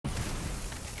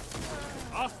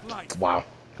Last light. Wow.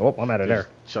 Oh, I'm out of there.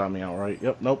 Shot me outright.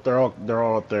 Yep. Nope. They're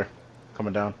all up there,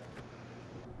 coming down.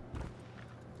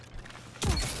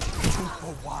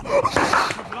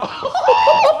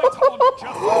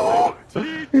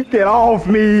 Get off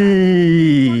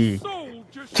me!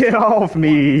 Get off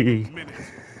me!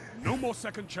 No more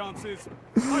second chances.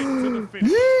 Fight to the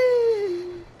finish.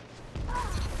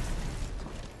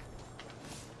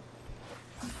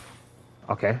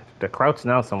 Okay, the crouch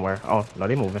now somewhere. Oh, no,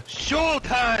 they moving.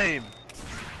 Showtime!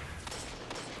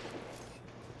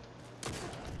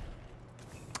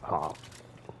 Oh,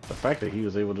 The fact that he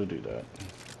was able to do that.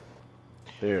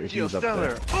 There, he's up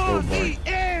there. On the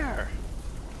air!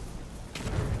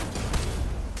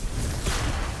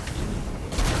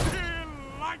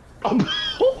 One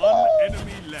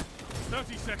enemy left.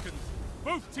 30 seconds.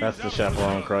 Both teams. That's the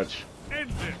chaperone crutch. End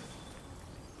this.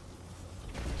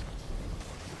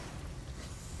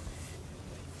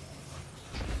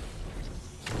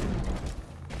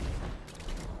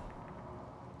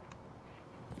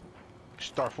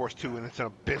 Star Force 2 and it's an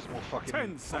abysmal fucking...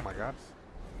 10 seconds. Oh my god.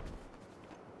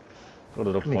 Go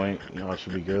to the point. You know, it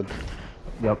should be good.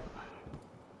 yep.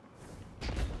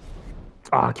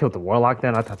 Oh, I killed the warlock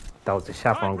then. I thought that was the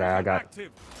chaperone guy I got.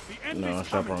 No,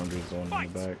 chaperone dude's the one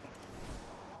in the back.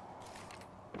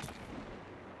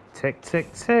 Tick,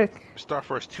 tick, tick. Star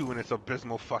Force 2 and its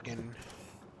abysmal fucking...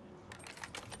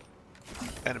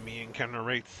 enemy encounter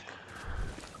rates.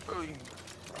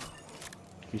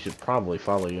 He should probably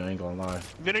follow you, I ain't gonna lie.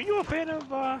 Vin, are you a fan of,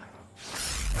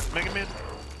 Mega Man?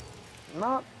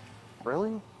 Not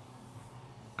really.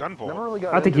 Gunvolt? Never really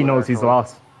got I think he into it, knows he's actually.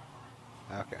 lost.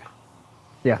 Okay.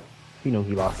 Yeah, he knew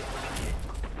he lost.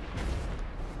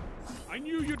 I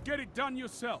knew you'd get it done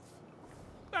yourself.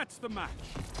 That's the match.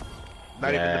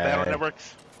 Not even the battle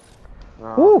networks?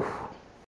 No. Woo!